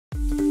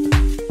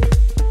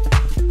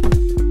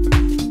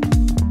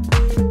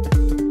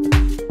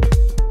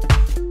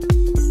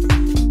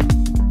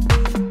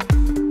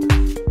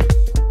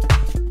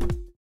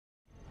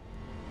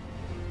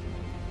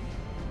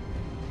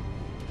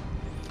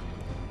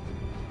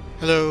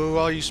Hello,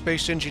 all you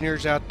space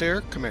engineers out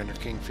there. Commander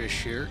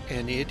Kingfish here,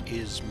 and it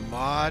is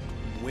Mod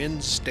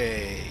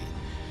Wednesday.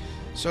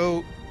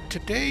 So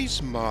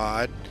today's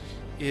mod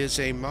is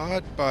a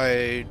mod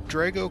by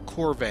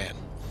DraygoKorvan.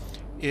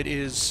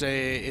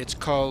 It's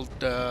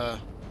called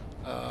a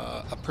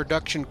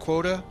production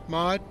quota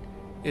mod.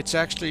 It's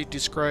actually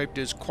described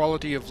as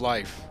quality of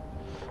life.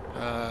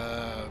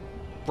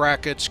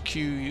 Brackets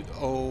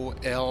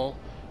QoL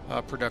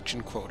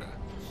production quota.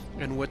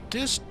 And what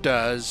this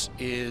does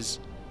is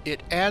it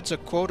adds a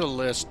quota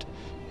list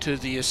to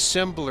the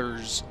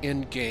assemblers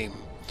in-game,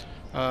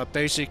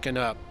 basic and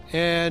up.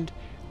 And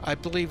I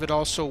believe it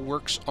also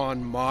works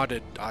on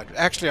modded.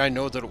 Actually, I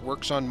know that it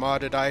works on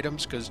modded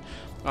items because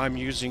I'm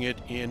using it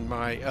in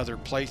my other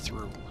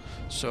playthrough.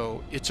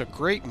 So it's a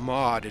great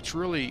mod. It's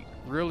really,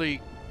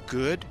 really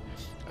good.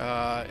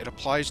 It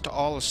applies to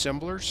all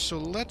assemblers. So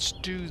let's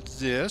do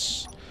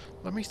this.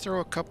 Let me throw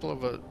a couple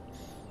of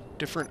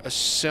different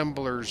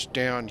assemblers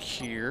down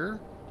here.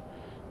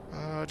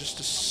 Just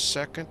a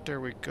second, there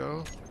we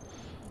go.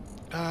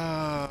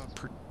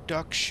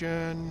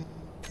 Production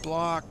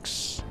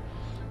blocks.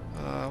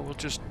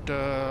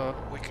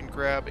 We can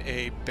grab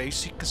a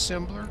basic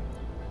assembler.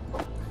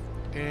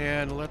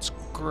 And let's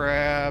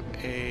grab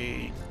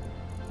a,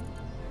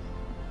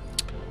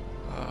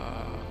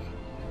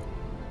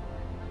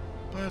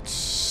 let's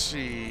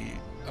see.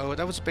 Oh,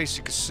 that was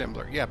basic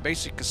assembler. Yeah,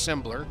 basic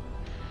assembler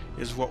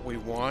is what we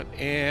want.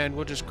 And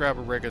we'll just grab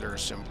a regular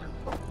assembler.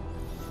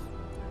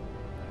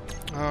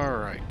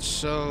 Alright,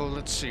 so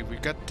let's see, we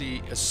got the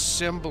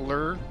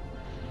assembler.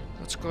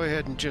 Let's go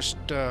ahead and just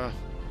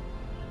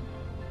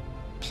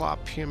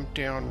plop him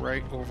down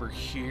right over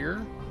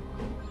here.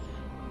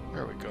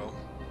 There we go.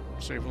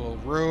 Save a little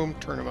room,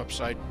 turn him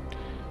upside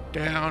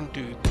down,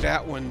 do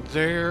that one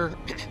there.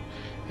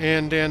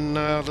 And then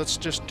let's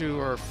just do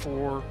our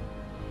 4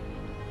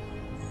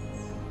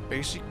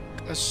 basic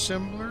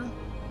assembler.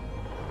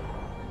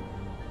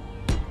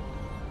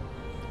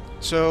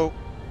 So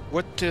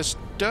what this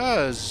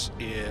does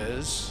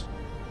is,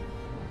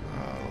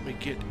 let me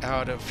get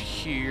out of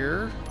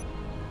here.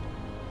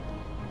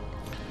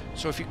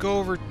 So if you go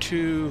over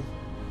to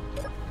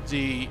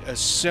the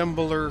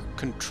assembler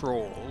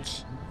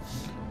controls,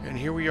 and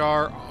here we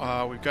are,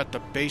 we've got the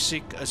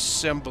basic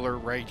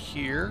assembler right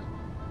here.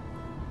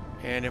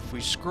 And if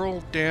we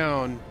scroll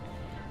down,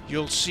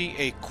 you'll see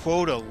a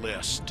quota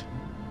list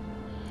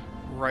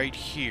right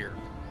here.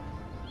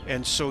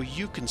 And so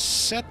you can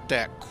set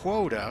that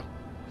quota.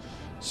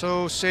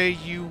 So say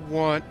you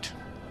want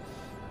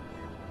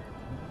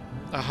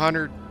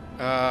 100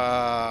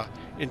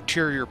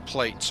 interior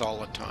plates all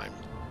the time.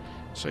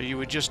 So you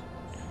would just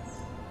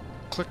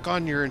click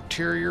on your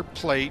interior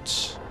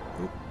plates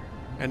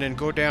and then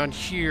go down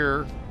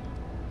here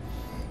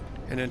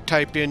and then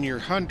type in your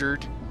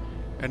 100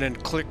 and then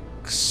click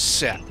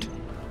set.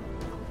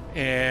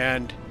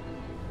 And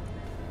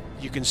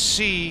you can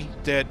see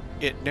that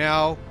it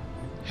now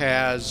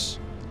has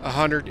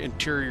 100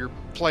 interior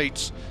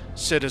plates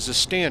set as a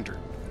standard.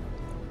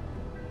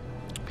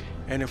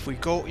 And if we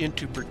go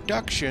into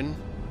production,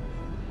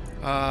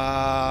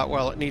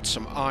 well, it needs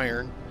some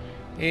iron,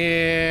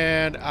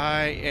 and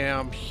I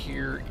am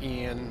here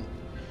in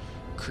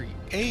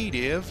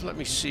creative. Let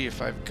me see if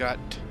I've got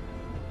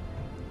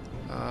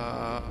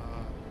I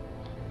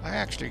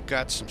actually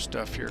got some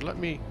stuff here. Let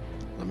me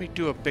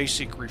do a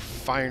basic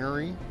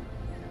refinery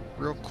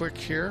real quick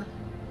here.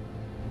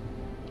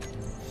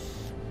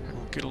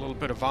 Get a little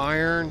bit of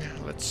iron.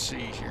 Let's see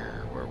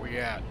here. Where are we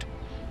at?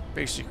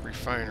 Basic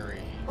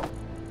refinery.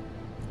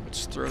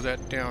 Let's throw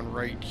that down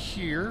right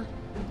here.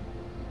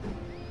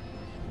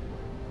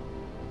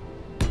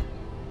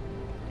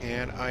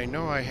 And I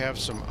know I have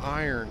some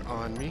iron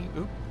on me.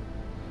 Oop.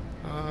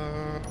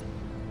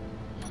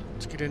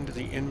 Let's get into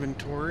the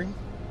inventory.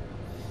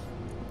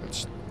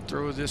 Let's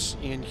throw this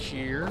in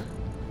here.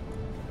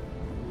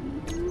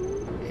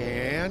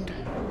 And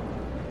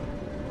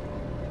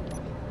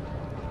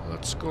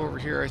let's go over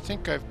here. I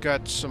think I've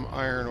got some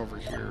iron over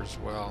here as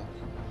well.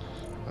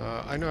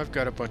 I know I've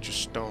got a bunch of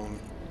stone.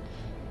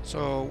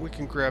 So we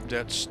can grab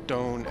that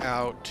stone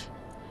out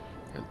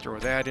and throw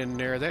that in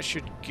there. That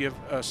should give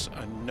us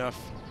enough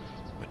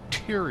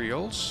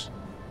materials.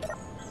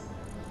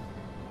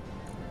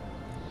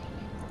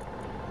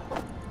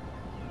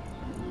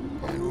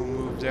 And we'll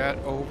move that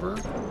over.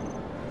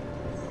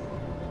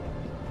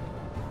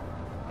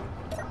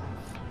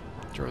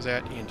 Throw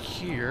that in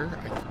here.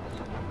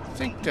 I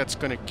think that's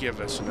going to give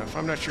us enough.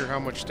 I'm not sure how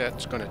much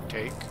that's going to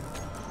take.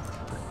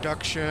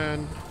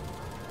 Production.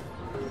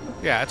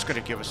 Yeah, it's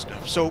going to give us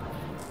enough. So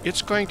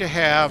it's going to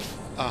have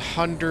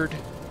 100.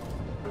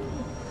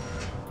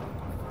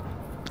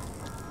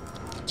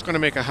 It's going to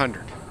make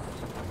 100.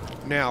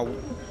 Now,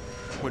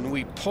 when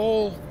we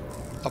pull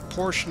a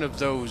portion of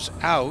those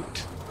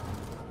out,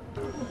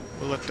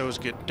 we'll let those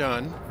get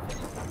done.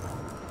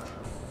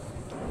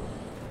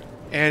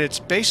 And it's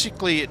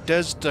basically, it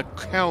does the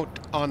count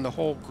on the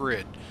whole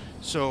grid.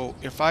 So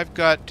if I've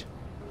got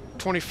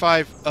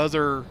 25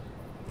 other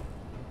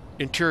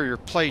interior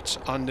plates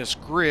on this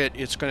grid,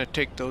 it's going to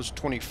take those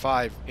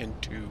 25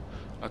 into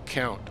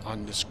account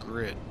on this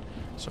grid.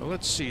 So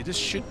let's see, this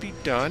should be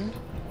done.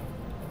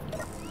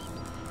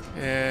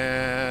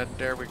 And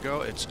there we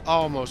go, it's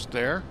almost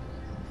there.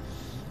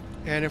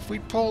 And if we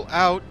pull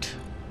out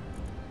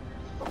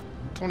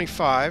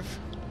 25,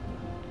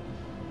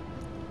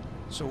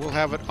 so we'll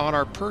have it on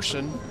our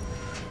person,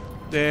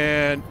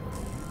 then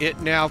it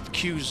now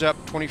queues up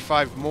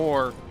 25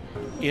 more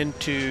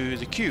into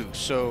the queue.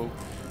 So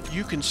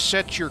you can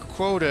set your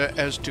quota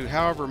as to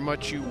however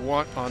much you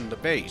want on the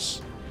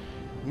base.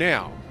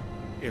 Now,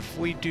 if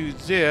we do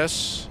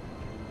this,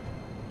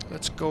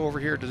 let's go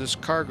over here to this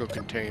cargo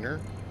container,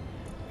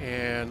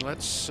 and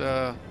let's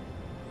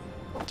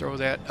throw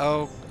that.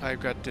 Oh,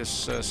 I've got this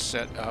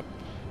set up.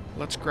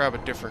 Let's grab a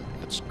different,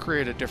 let's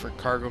create a different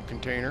cargo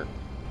container.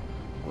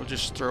 We'll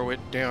just throw it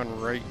down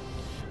right,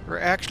 or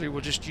actually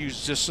we'll just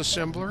use this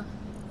assembler,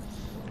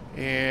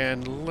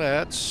 and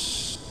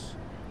let's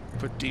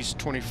put these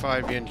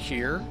 25 in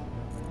here.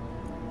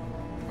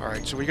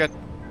 Alright, so we got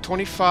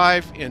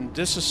 25 in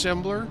this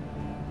assembler,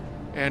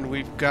 and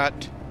we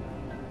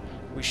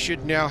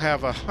should now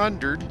have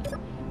 100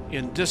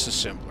 in this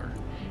assembler.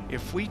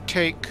 If we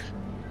take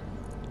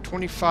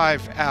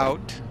 25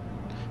 out,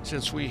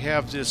 since we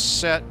have this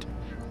set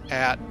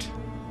at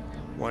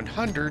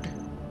 100,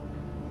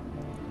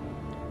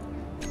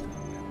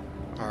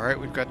 alright,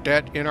 we've got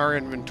that in our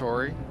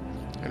inventory,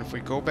 and if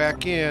we go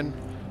back in,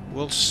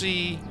 we'll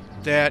see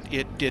that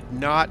it did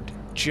not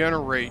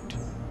generate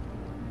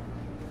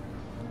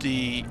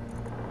the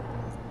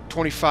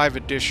 25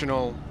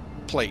 additional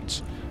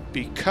plates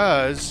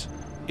because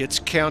it's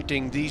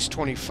counting these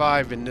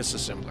 25 in this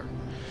assembler.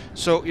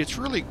 So it's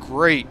really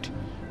great.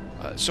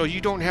 So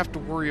you don't have to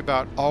worry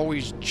about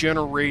always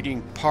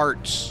generating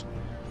parts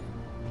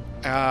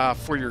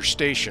for your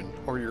station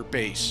or your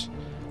base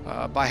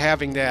by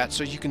having that.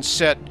 So you can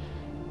set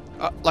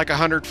like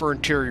 100 for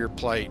interior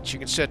plates. You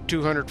can set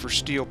 200 for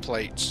steel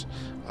plates.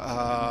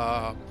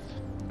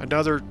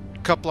 Another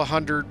couple of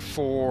hundred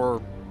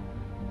for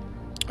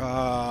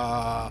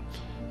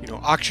you know,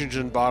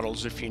 oxygen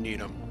bottles if you need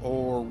them,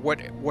 or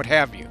what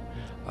have you.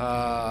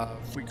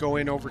 If we go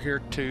in over here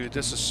to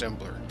this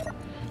assembler,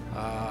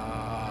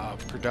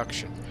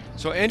 production.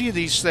 So any of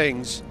these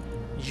things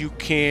you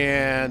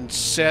can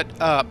set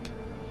up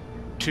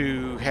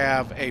to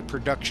have a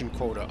production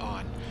quota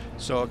on.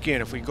 So again,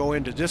 if we go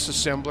into this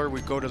assembler,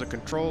 we go to the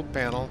control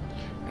panel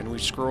and we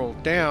scroll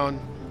down,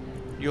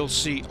 you'll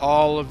see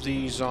all of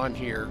these on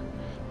here.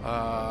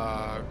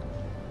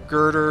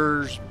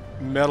 Girders,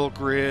 metal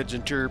grids,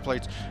 interior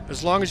plates.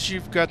 As long as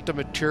you've got the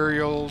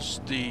materials,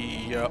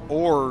 the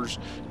ores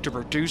to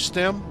produce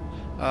them,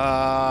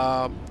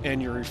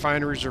 and your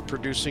refineries are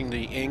producing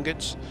the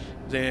ingots,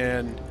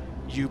 then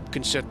you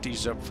can set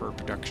these up for a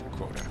production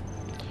quota.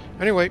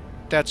 Anyway,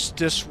 that's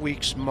this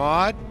week's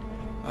mod,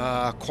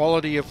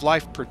 quality of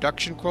life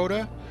production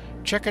quota.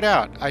 Check it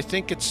out. I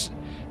think it's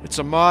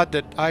a mod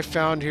that I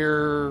found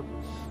here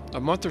a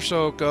month or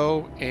so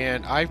ago,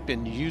 and I've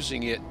been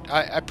using it.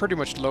 I pretty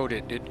much load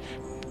it.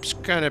 It's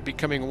kind of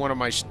becoming one of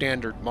my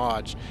standard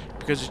mods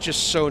because it's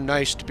just so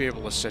nice to be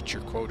able to set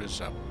your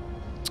quotas up.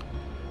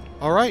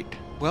 Alright,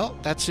 well,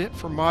 that's it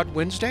for Mod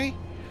Wednesday.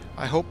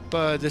 I hope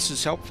this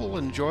is helpful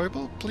and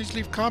enjoyable. Please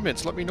leave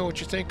comments. Let me know what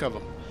you think of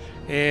them.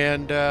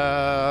 And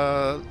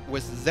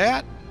with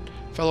that,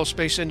 fellow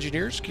space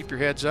engineers, keep your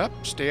heads up,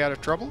 stay out of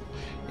trouble,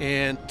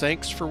 and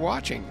thanks for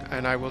watching.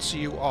 And I will see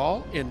you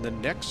all in the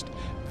next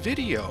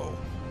video.